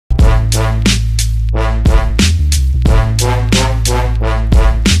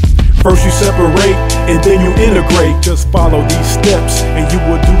First you separate, and then you integrate. Just follow these steps, and you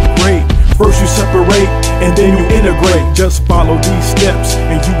will do great. First you separate, and then you integrate. Just follow these steps,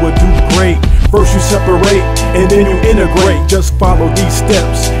 and you will do great. First you separate, and then you integrate. Just follow these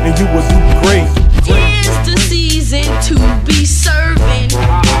steps, and you will do great. Tis the season to be serving.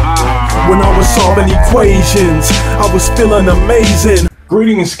 When I was solving equations, I was feeling amazing.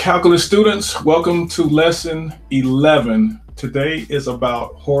 Greetings, calculus students. Welcome to lesson 11. Today is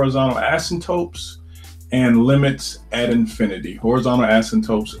about horizontal asymptotes and limits at infinity. Horizontal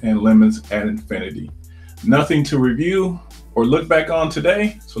asymptotes and limits at infinity. Nothing to review or look back on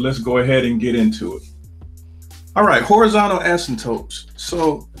today, so let's go ahead and get into it. All right, horizontal asymptotes.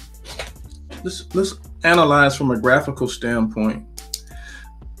 So let's analyze from a graphical standpoint.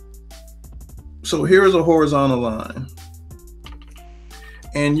 So here's a horizontal line.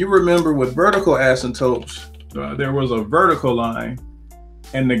 And you remember with vertical asymptotes, there was a vertical line,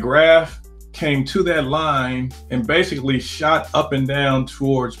 and the graph came to that line and basically shot up and down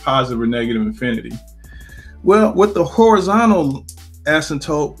towards positive or negative infinity. Well, with the horizontal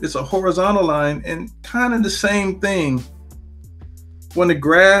asymptote, it's a horizontal line and kind of the same thing. When the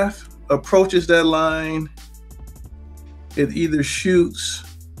graph approaches that line, it either shoots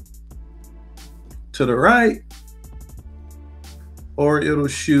to the right or it'll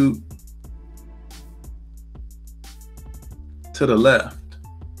shoot to the left.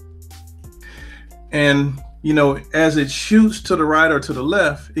 And you know, as it shoots to the right or to the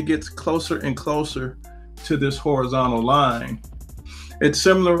left, it gets closer and closer to this horizontal line. It's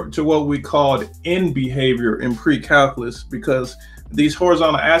similar to what we called end behavior in pre-calculus, because these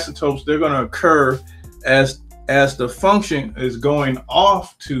horizontal asymptotes, they're going to occur as the function is going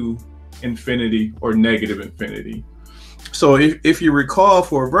off to infinity or negative infinity. So if you recall,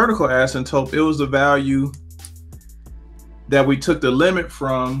 for a vertical asymptote, it was the value that we took the limit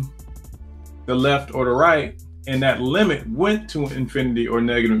from the left or the right, and that limit went to infinity or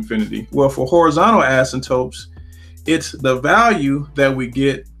negative infinity. Well, for horizontal asymptotes, it's the value that we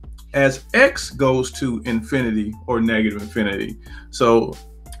get as x goes to infinity or negative infinity. So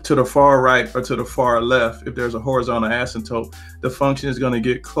to the far right or to the far left, if there's a horizontal asymptote, the function is going to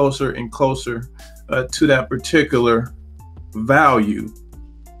get closer and closer to that particular value.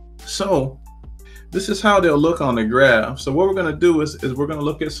 So this is how they'll look on the graph. So what we're going to do is we're going to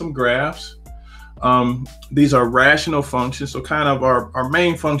look at some graphs. These are rational functions. So kind of our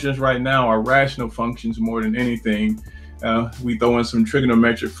main functions right now are rational functions more than anything. We throw in some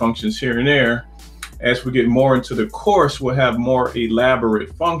trigonometric functions here and there. As we get more into the course, we'll have more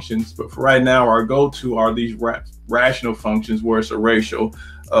elaborate functions. But for right now, our go-to are these rational functions, where it's a ratio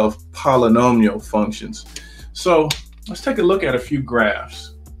of polynomial functions. So let's take a look at a few graphs.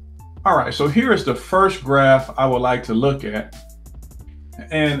 All right, so here is the first graph I would like to look at.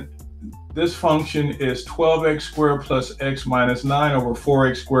 And this function is 12x squared plus x minus 9 over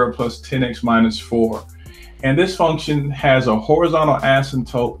 4x squared plus 10x minus 4. And this function has a horizontal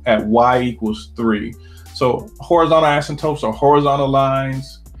asymptote at y equals 3. So horizontal asymptotes are horizontal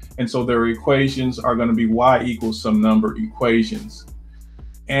lines, and so their equations are going to be y equals some number equations.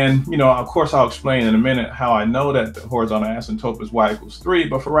 And, you know, of course, I'll explain in a minute how I know that the horizontal asymptote is y equals 3,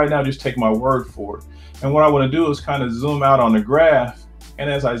 but for right now, just take my word for it. And what I want to do is kind of zoom out on the graph. And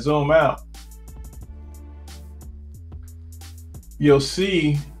as I zoom out, you'll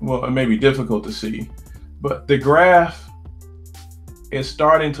see, well, it may be difficult to see, but the graph is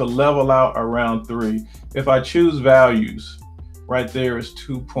starting to level out around 3. If I choose values, right there is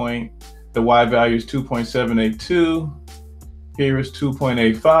the y value is 2.782. Here is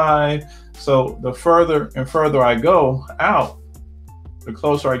 2.85. So the further and further I go out, the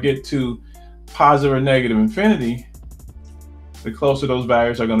closer I get to positive or negative infinity, the closer those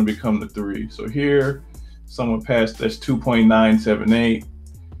values are going to become to 3. So here, somewhere past, that's 2.978.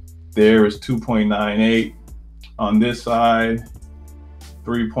 There is 2.98. On this side,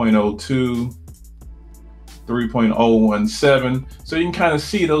 3.02, 3.017. So you can kind of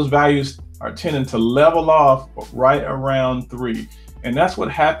see those values are tending to level off right around 3. And that's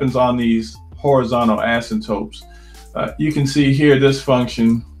what happens on these horizontal asymptotes. You can see here this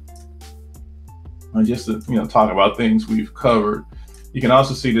function, just to talk about things we've covered. You can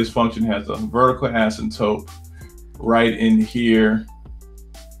also see this function has a vertical asymptote right in here.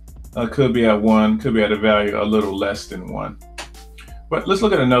 Could be at 1, could be at a value a little less than 1. But let's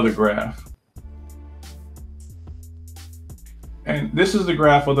look at another graph. And this is the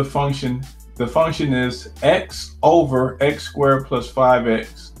graph of the function. The function is x over x squared plus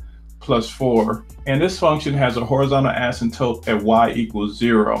 5x plus 4. And this function has a horizontal asymptote at y equals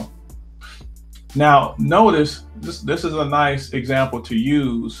 0. Now, notice this is a nice example to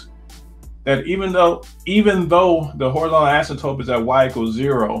use that even though the horizontal asymptote is at y equals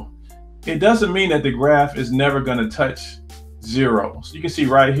 0, it doesn't mean that the graph is never going to touch 0. So you can see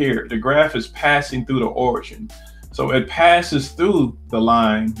right here, the graph is passing through the origin. So it passes through the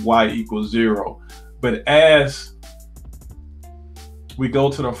line y equals 0. But as we go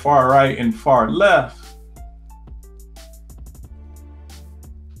to the far right and far left,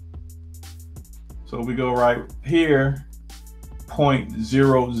 so we go right here,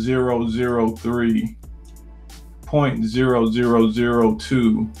 0.0003,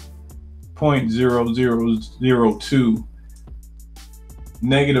 0.0002, 0.0002,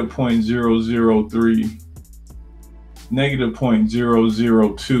 negative 0.003, negative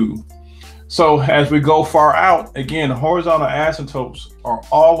 0.002. So as we go far out, again, horizontal asymptotes are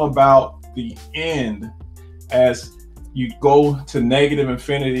all about the end. As you go to negative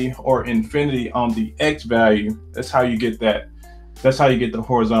infinity or infinity on the x value, that's how you get that. That's how you get the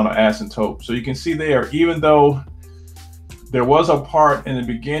horizontal asymptote. So you can see there, even though there was a part in the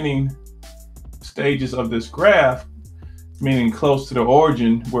beginning stages of this graph, meaning close to the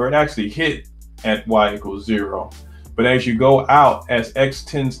origin, where it actually hit at y equals 0. But as you go out, as x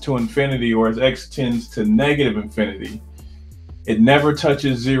tends to infinity or as x tends to negative infinity, it never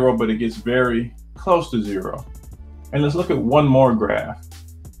touches 0, but it gets very close to 0. And let's look at one more graph.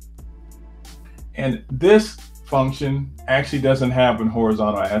 And this function actually doesn't have a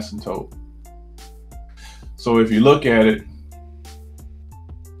horizontal asymptote. So if you look at it,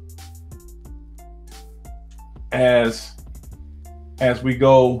 as we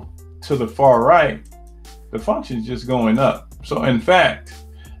go to the far right, the function is just going up. So in fact,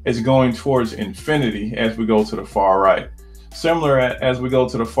 it's going towards infinity as we go to the far right. Similar as we go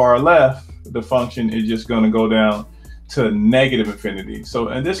to the far left, the function is just going to go down to negative infinity. So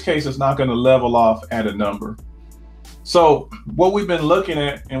in this case, it's not going to level off at a number. So what we've been looking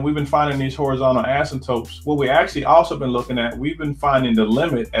at, and we've been finding these horizontal asymptotes, what we actually also been looking at, we've been finding the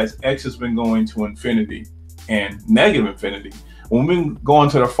limit as x has been going to infinity and negative infinity. When we've been going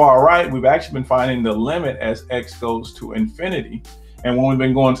to the far right, we've actually been finding the limit as x goes to infinity. And when we've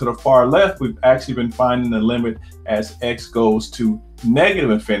been going to the far left, we've actually been finding the limit as x goes to negative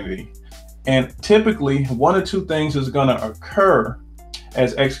infinity. And typically, one or two things is going to occur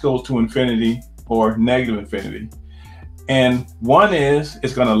as x goes to infinity or negative infinity. And one is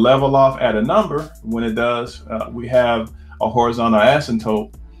it's going to level off at a number. When it does, we have a horizontal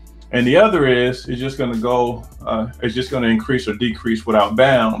asymptote. And the other is it's just going to go, it's just going to increase or decrease without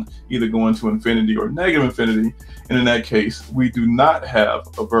bound, either going to infinity or negative infinity. And in that case, we do not have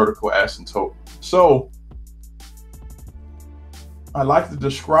a vertical asymptote. So I like to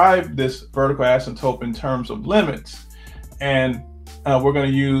describe this vertical asymptote in terms of limits. And we're going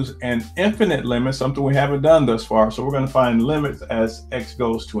to use an infinite limit, something we haven't done thus far. So we're going to find limits as x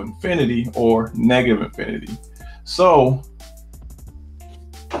goes to infinity or negative infinity. So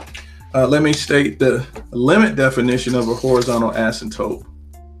let me state the limit definition of a horizontal asymptote.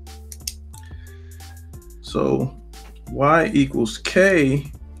 So y equals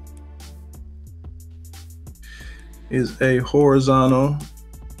k is a horizontal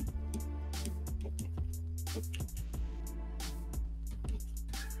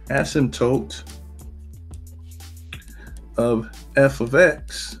asymptote of f of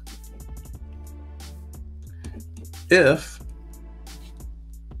x if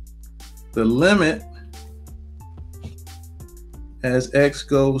the limit as x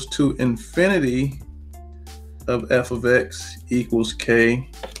goes to infinity of f of x equals k,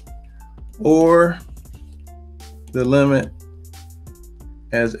 or the limit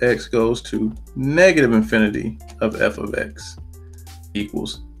as x goes to negative infinity of f of x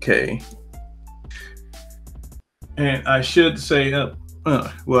equals k. And I should say,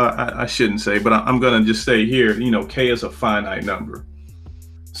 well, I shouldn't say, but I'm going to just say here, k is a finite number.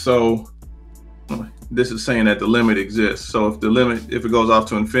 So this is saying that the limit exists. So if the limit, if it goes off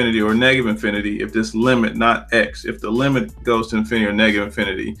to infinity or negative infinity, if this limit, not x, if the limit goes to infinity or negative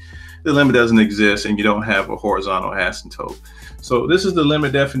infinity, the limit doesn't exist and you don't have a horizontal asymptote. So this is the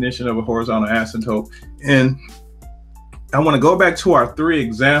limit definition of a horizontal asymptote. And I want to go back to our three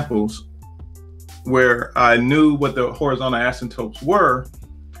examples where I knew what the horizontal asymptotes were.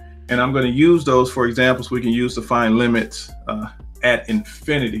 And I'm going to use those for examples we can use to find limits at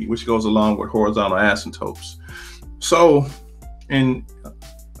infinity, which goes along with horizontal asymptotes. So, and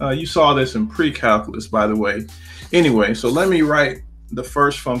you saw this in pre-calculus, by the way. Anyway, so let me write the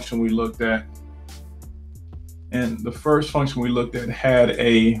first function we looked at. And the first function we looked at had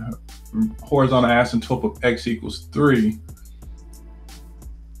a horizontal asymptote of x equals 3.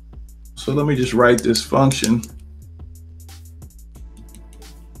 So let me just write this function.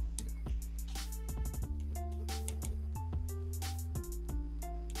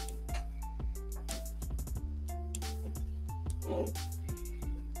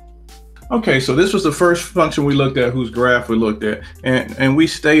 Okay, so this was the first function we looked at, whose graph we looked at, and we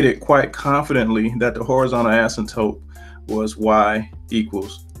stated quite confidently that the horizontal asymptote was y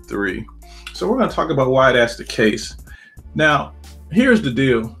equals 3. So we're going to talk about why that's the case. Now, here's the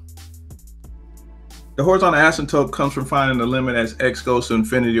deal. The horizontal asymptote comes from finding the limit as x goes to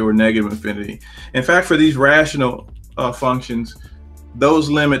infinity or negative infinity. In fact, for these rational functions, those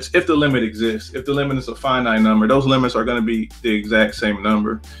limits, if the limit exists, if the limit is a finite number, those limits are going to be the exact same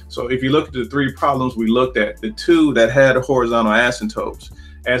number. So if you look at the three problems we looked at, the two that had horizontal asymptotes,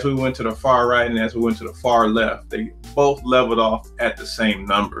 as we went to the far right and as we went to the far left, they both leveled off at the same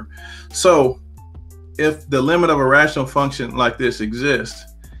number. So if the limit of a rational function like this exists,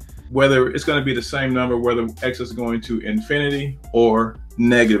 whether it's going to be the same number, whether x is going to infinity or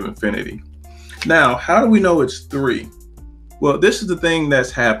negative infinity. Now, how do we know it's 3? Well, this is the thing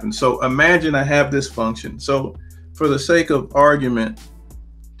that's happened. So imagine I have this function. So for the sake of argument,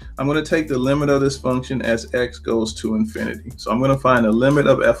 I'm going to take the limit of this function as x goes to infinity. So I'm going to find the limit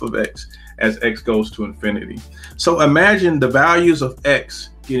of f of x as x goes to infinity. So imagine the values of x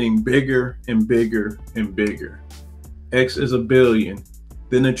getting bigger and bigger and bigger. X is a billion,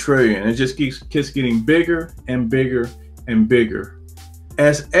 then a trillion. It just keeps getting bigger and bigger and bigger.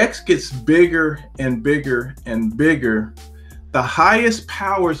 As x gets bigger and bigger and bigger, the highest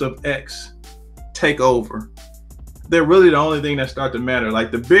powers of x take over. They're really the only thing that start to matter.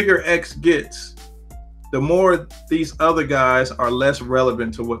 Like the bigger x gets, the more these other guys are less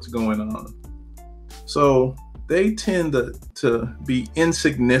relevant to what's going on. So they tend to be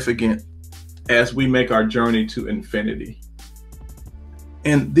insignificant as we make our journey to infinity.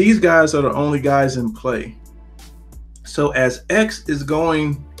 And these guys are the only guys in play. So as x is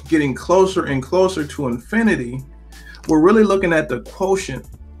getting closer and closer to infinity, we're really looking at the quotient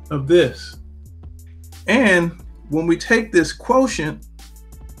of this. And when we take this quotient,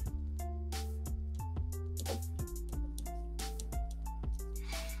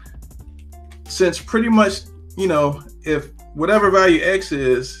 since pretty much, if whatever value x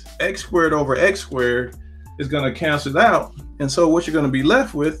is, x squared over x squared is going to cancel it out. And so what you're going to be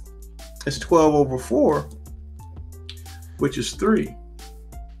left with is 12 over 4, which is 3.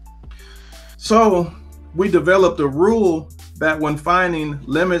 So we developed a rule that when finding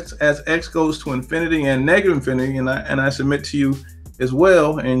limits as x goes to infinity and negative infinity, and I submit to you as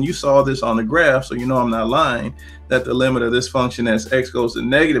well, and you saw this on the graph, so you know I'm not lying, that the limit of this function as x goes to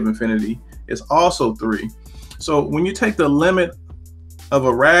negative infinity is also 3. So when you take the limit of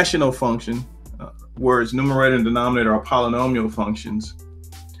a rational function, where its numerator and denominator are polynomial functions,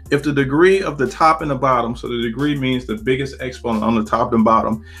 if the degree of the top and the bottom, so the degree means the biggest exponent on the top and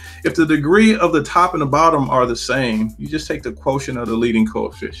bottom, if the degree of the top and the bottom are the same, you just take the quotient of the leading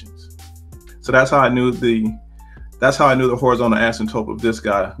coefficients. So that's how I knew the horizontal asymptote of this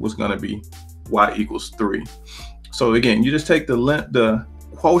guy was going to be y equals 3. So again, you just take the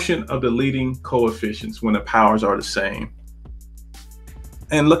quotient of the leading coefficients when the powers are the same.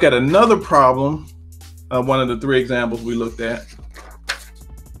 And look at another problem, one of the 3 examples we looked at.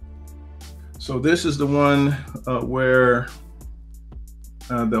 So this is the one where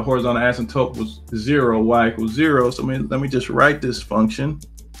the horizontal asymptote was 0, y equals 0. So let me just write this function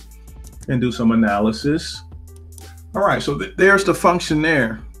and do some analysis. All right, so there's the function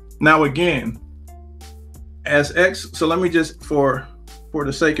there. Now again, as x, so let me just, for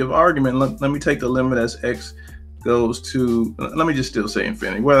the sake of argument, let me take the limit as x goes to, let me just still say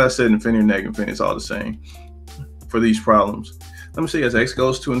infinity. Whether I said infinity or negative infinity, it's all the same for these problems. Let me say as x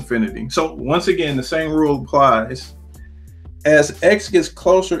goes to infinity. So once again, the same rule applies. As x gets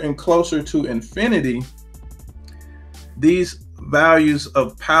closer and closer to infinity, these values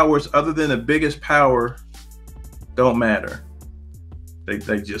of powers other than the biggest power don't matter.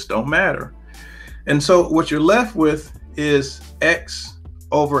 They just don't matter. And so what you're left with is x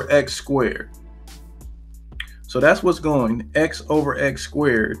over x squared. So that's what's going, x over x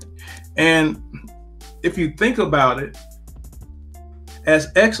squared. And if you think about it,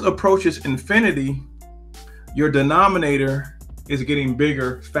 as x approaches infinity, your denominator is getting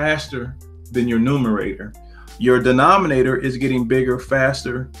bigger faster than your numerator. Your denominator is getting bigger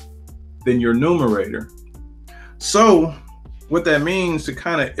faster than your numerator. So what that means, to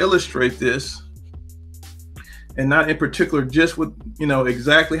kind of illustrate this, and not in particular just with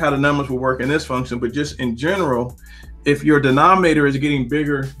exactly how the numbers will work in this function, but just in general, if your denominator is getting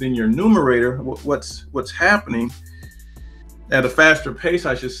bigger than your numerator, what's happening at a faster pace,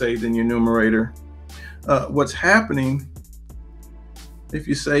 I should say, than your numerator, what's happening, if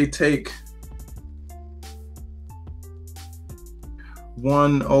you say take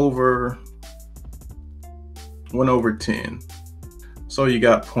 1 over 10. So you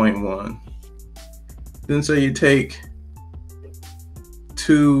got 0.1. Then say you take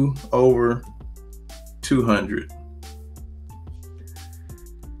 2 over 200.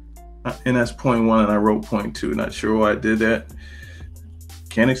 And that's 0.1, and I wrote 0.2. Not sure why I did that.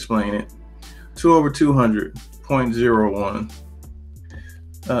 Can't explain it. 2 over 200,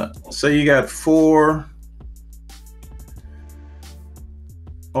 0.01. So you got 4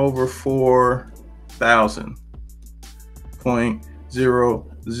 over 4,000,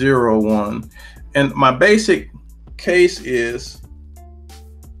 0.001. And my basic case is,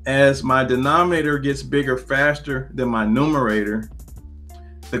 as my denominator gets bigger faster than my numerator,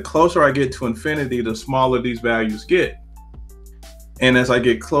 the closer I get to infinity, the smaller these values get. And as I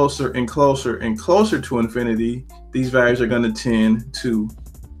get closer and closer and closer to infinity, these values are going to tend to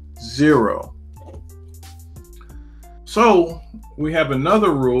 0. So we have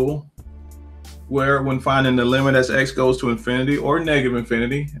another rule where, when finding the limit as x goes to infinity or negative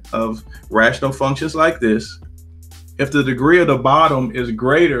infinity of rational functions like this, if the degree of the bottom is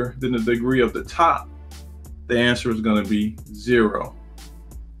greater than the degree of the top, the answer is going to be 0.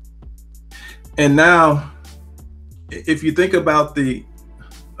 And now, if you think about the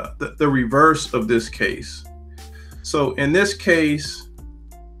reverse of this case, so in this case,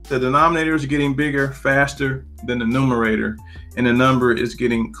 the denominator is getting bigger faster than the numerator, and the number is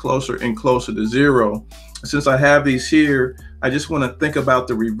getting closer and closer to 0. Since I have these here, I just want to think about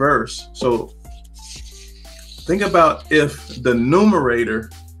the reverse. So think about if the numerator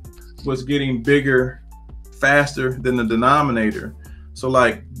was getting bigger faster than the denominator. So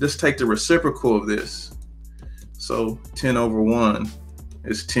like, just take the reciprocal of this. So 10 over 1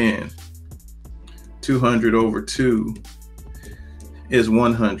 is 10. 200 over 2 is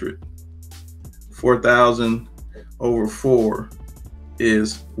 100. 4,000 over 4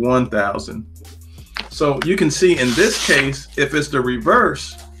 is 1,000. So you can see in this case, if it's the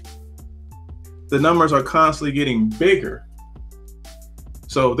reverse, the numbers are constantly getting bigger.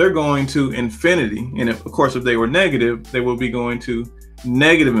 So they're going to infinity. And of course, if they were negative, they will be going to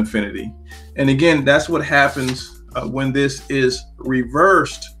negative infinity. And again, that's what happens when this is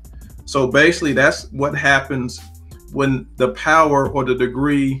reversed. So basically, that's what happens when the power or the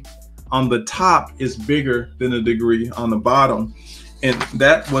degree on the top is bigger than the degree on the bottom. And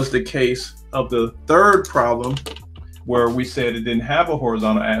that was the case of the third problem, where we said it didn't have a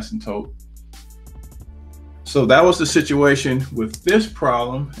horizontal asymptote. So that was the situation with this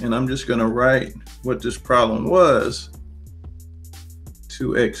problem. And I'm just going to write what this problem was.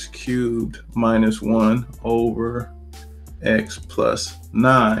 2x cubed minus 1 over x plus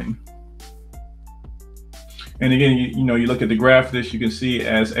 9. And again, you look at the graph of this, you can see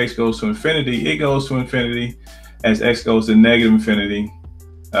as x goes to infinity, it goes to infinity. As x goes to negative infinity,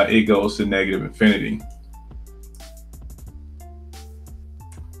 it goes to negative infinity.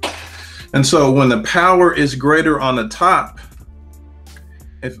 And so when the power is greater on the top,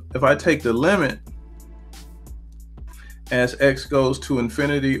 if I take the limit as x goes to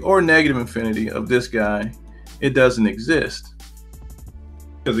infinity or negative infinity of this guy, it doesn't exist.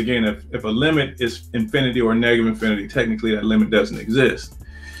 Because again, if a limit is infinity or negative infinity, technically that limit doesn't exist.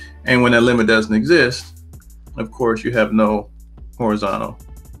 And when that limit doesn't exist, of course, you have no horizontal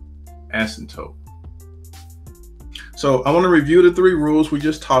asymptote. So I want to review the 3 rules we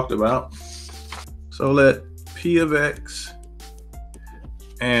just talked about. So let P of x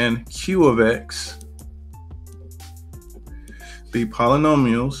and Q of x be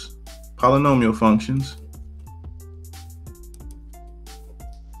polynomial functions.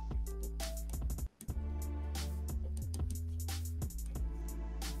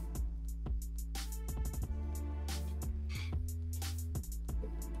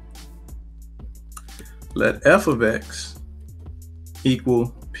 Let f of x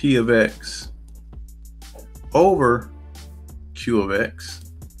equal P of x over Q of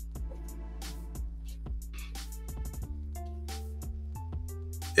x.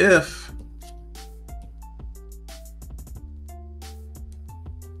 If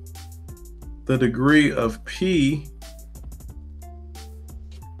the degree of P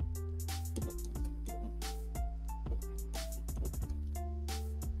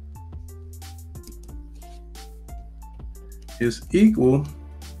is equal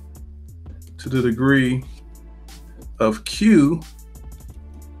to the degree of Q,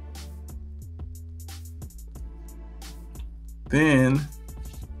 then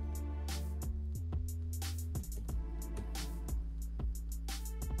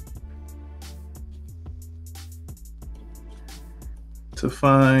to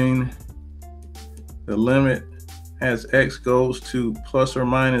find the limit as x goes to plus or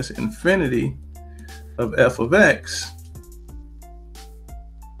minus infinity of f of x,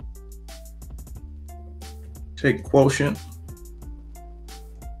 take quotient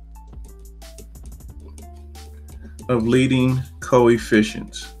of leading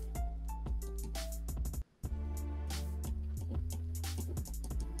coefficients.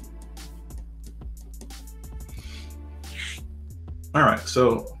 All right,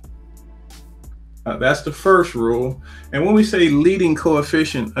 so that's the first rule. And when we say leading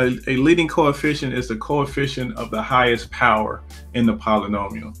coefficient, a leading coefficient is the coefficient of the highest power in the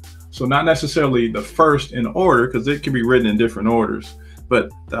polynomial. So not necessarily the first in order, because it can be written in different orders, but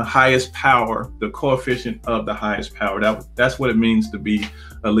the highest power, the coefficient of the highest power. That's what it means to be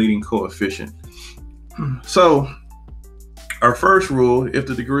a leading coefficient. So our first rule, if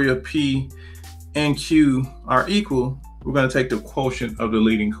the degree of P and Q are equal, we're going to take the quotient of the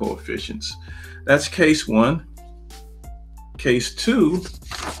leading coefficients. That's case one. Case two,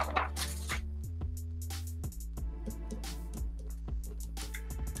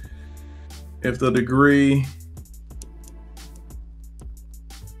 if the degree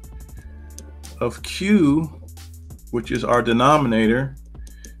of Q, which is our denominator,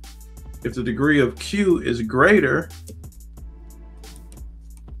 if the degree of Q is greater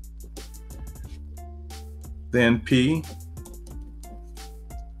than P,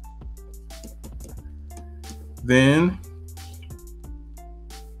 then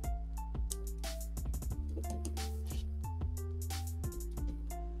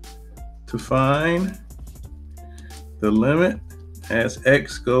to find the limit as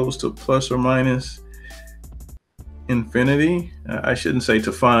x goes to plus or minus infinity. I shouldn't say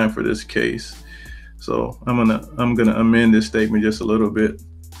to find for this case. So I'm gonna amend this statement just a little bit.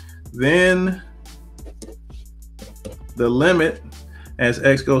 Then the limit as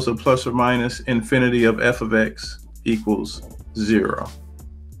x goes to plus or minus infinity of f of x equals 0.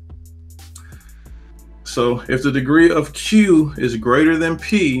 So if the degree of Q is greater than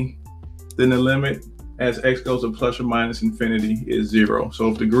P, then the limit as x goes to plus or minus infinity is 0. So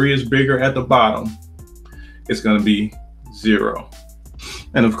if the degree is bigger at the bottom, it's going to be 0.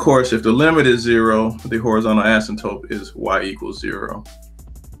 And of course, if the limit is 0, the horizontal asymptote is y equals 0.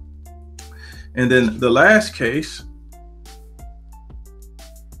 And then the last case,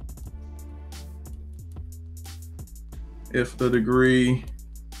 if the degree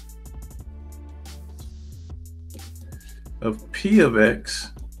of P of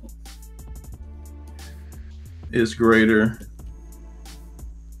x is greater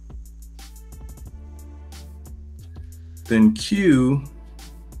than Q,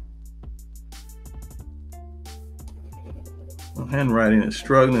 my handwriting is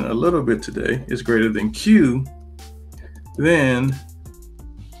struggling a little bit today, is greater than Q, then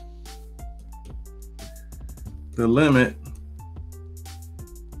the limit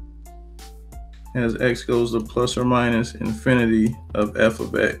as x goes to plus or minus infinity of f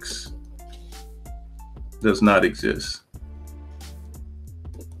of x does not exist.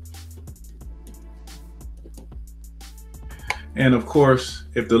 And of course,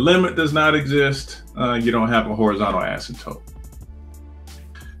 if the limit does not exist, you don't have a horizontal asymptote.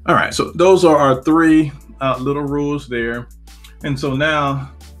 All right, so those are our three little rules there. And so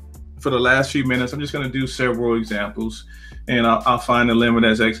now, for the last few minutes, I'm just going to do several examples, and I'll find the limit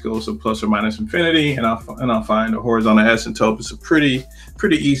as x goes to plus or minus infinity, and I'll find the horizontal asymptote. It's a pretty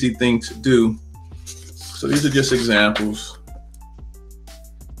easy thing to do. So these are just examples.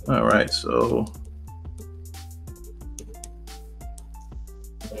 All right, so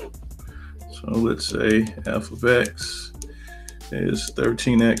let's say f of x is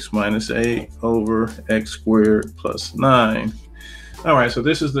 13x minus 8 over x squared plus 9. All right, so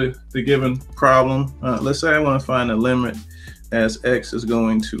this is the given problem. Let's say I want to find the limit as x is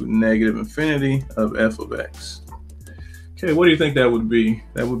going to negative infinity of f of x. Okay, what do you think that would be?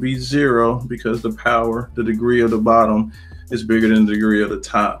 That would be 0, because the degree of the bottom is bigger than the degree of the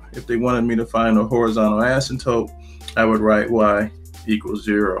top. If they wanted me to find a horizontal asymptote, I would write y equals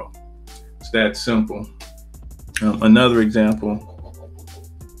 0. It's that simple. Another example.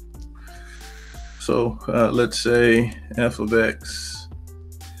 So let's say f of x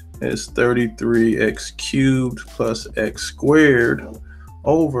is 33x cubed plus x squared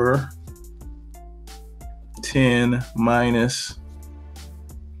over 10 minus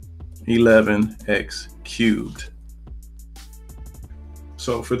 11x cubed.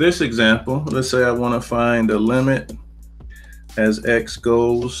 So for this example, let's say I want to find the limit as x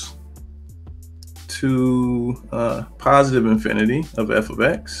goes to positive infinity of f of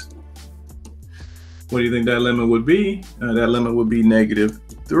x. What do you think that limit would be? That limit would be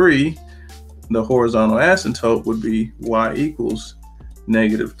 -3. The horizontal asymptote would be y equals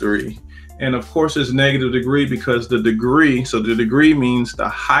 -3. And of course, it's negative degree because the degree, so the degree means the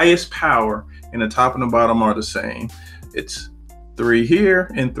highest power and the top and the bottom are the same. It's 3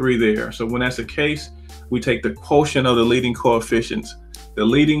 here and 3 there. So when that's the case, we take the quotient of the leading coefficients. The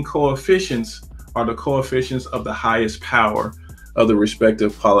leading coefficients are the coefficients of the highest power of the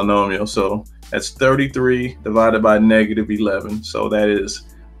respective polynomial. So that's 33 divided by -11. So that is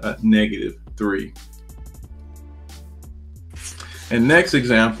 -3. And next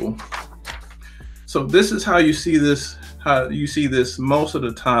example. So this is how you see this, most of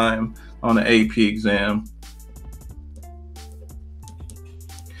the time on the AP exam.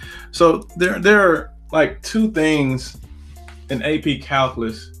 So there are like 2 things in AP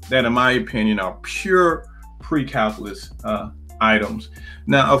Calculus that, in my opinion, are pure pre-calculus items.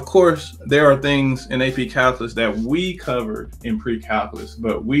 Now, of course, there are things in AP Calculus that we covered in pre-calculus,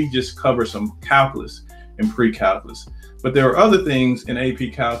 but we just cover some calculus in pre-calculus. But there are other things in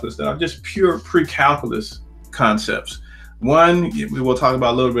AP Calculus that are just pure pre-calculus concepts. One, we will talk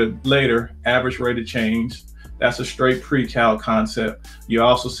about a little bit later, average rate of change. That's a straight pre-calc concept. You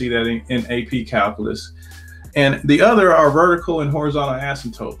also see that in AP Calculus. And the other are vertical and horizontal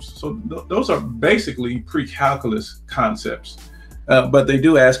asymptotes. So those are basically pre-calculus concepts, but they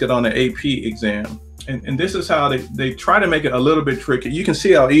do ask it on the AP exam. And this is how they try to make it a little bit tricky. You can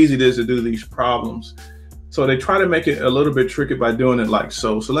see how easy it is to do these problems. So they try to make it a little bit tricky by doing it like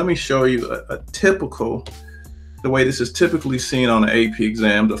so. So let me show you the way this is typically seen on the AP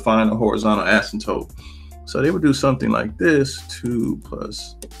exam to find a horizontal asymptote. So they would do something like this: 2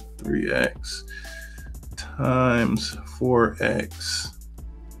 plus 3x times 4x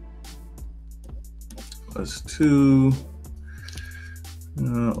plus 2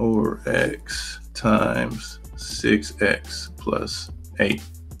 over x times 6x plus 8.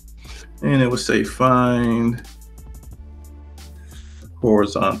 And it would say find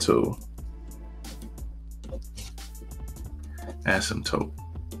horizontal asymptote.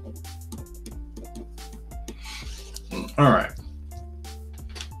 All right.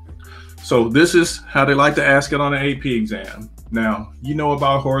 So this is how they like to ask it on the AP exam. Now, you know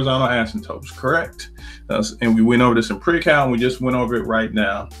about horizontal asymptotes, correct? And we went over this in pre-cal, and we just went over it right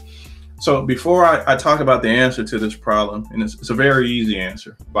now. So before I talk about the answer to this problem, and it's a very easy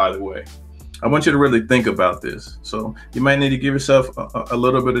answer, by the way, I want you to really think about this. So you might need to give yourself a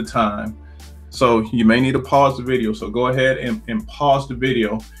little bit of time. So you may need to pause the video. So go ahead and pause the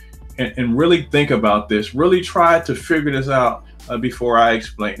video and really think about this. Really try to figure this out before I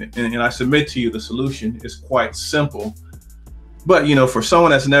explain it. And I submit to you the solution is quite simple. But, you know, for someone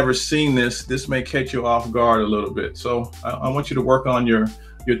that's never seen this, this may catch you off guard a little bit. So I want you to work on your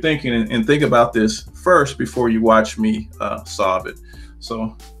thinking and think about this first before you watch me solve it.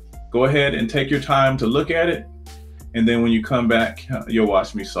 So go ahead and take your time to look at it. And then when you come back, you'll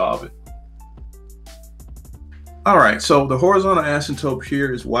watch me solve it. All right, so the horizontal asymptote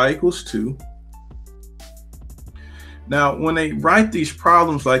here is y equals 2. Now, when they write these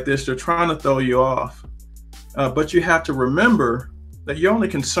problems like this, they're trying to throw you off. But you have to remember that you're only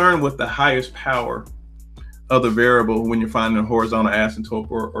concerned with the highest power of the variable when you're finding a horizontal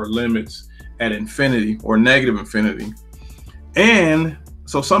asymptote or limits at infinity or negative infinity. And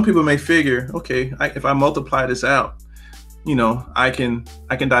so some people may figure, okay, if I multiply this out, you know, I can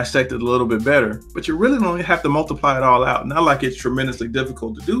dissect it a little bit better. But you really don't have to multiply it all out. Not like it's tremendously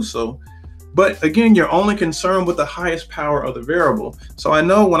difficult to do so. But again, you're only concerned with the highest power of the variable. So I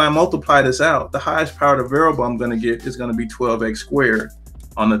know when I multiply this out, the highest power of the variable I'm going to get is going to be 12x squared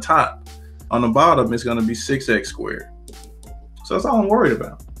on the top. On the bottom, it's going to be 6x squared. So that's all I'm worried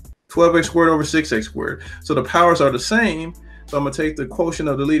about. 12x squared over 6x squared. So the powers are the same. So I'm going to take the quotient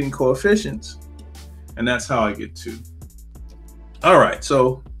of the leading coefficients. And that's how I get 2. All right,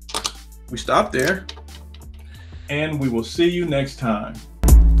 so we stop there. And we will see you next time.